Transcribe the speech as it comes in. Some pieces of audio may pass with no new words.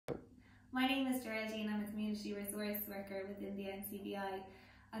My name is Geraldine. I'm a community resource worker within the NCBI.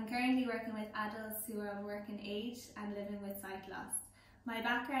 I'm currently working with adults who are of working age and living with sight loss. My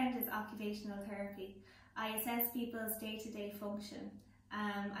background is occupational therapy. I assess people's day-to-day function.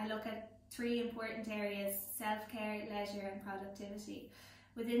 I look at three important areas: self-care, leisure and productivity.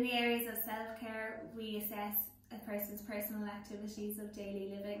 Within the areas of self-care, we assess a person's personal activities of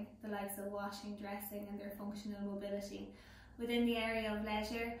daily living, the likes of washing, dressing and their functional mobility. Within the area of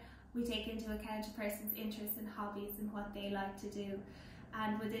leisure, we take into account a person's interests and hobbies and what they like to do.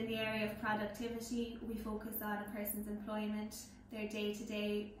 And within the area of productivity, we focus on a person's employment, their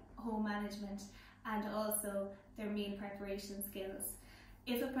day-to-day home management and also their meal preparation skills.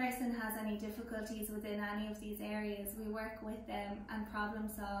 If a person has any difficulties within any of these areas, we work with them and problem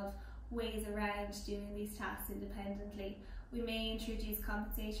solve ways around doing these tasks independently. We may introduce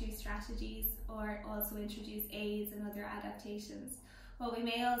compensatory strategies or also introduce aids and other adaptations. What we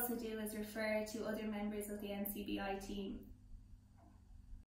may also do is refer to other members of the NCBI team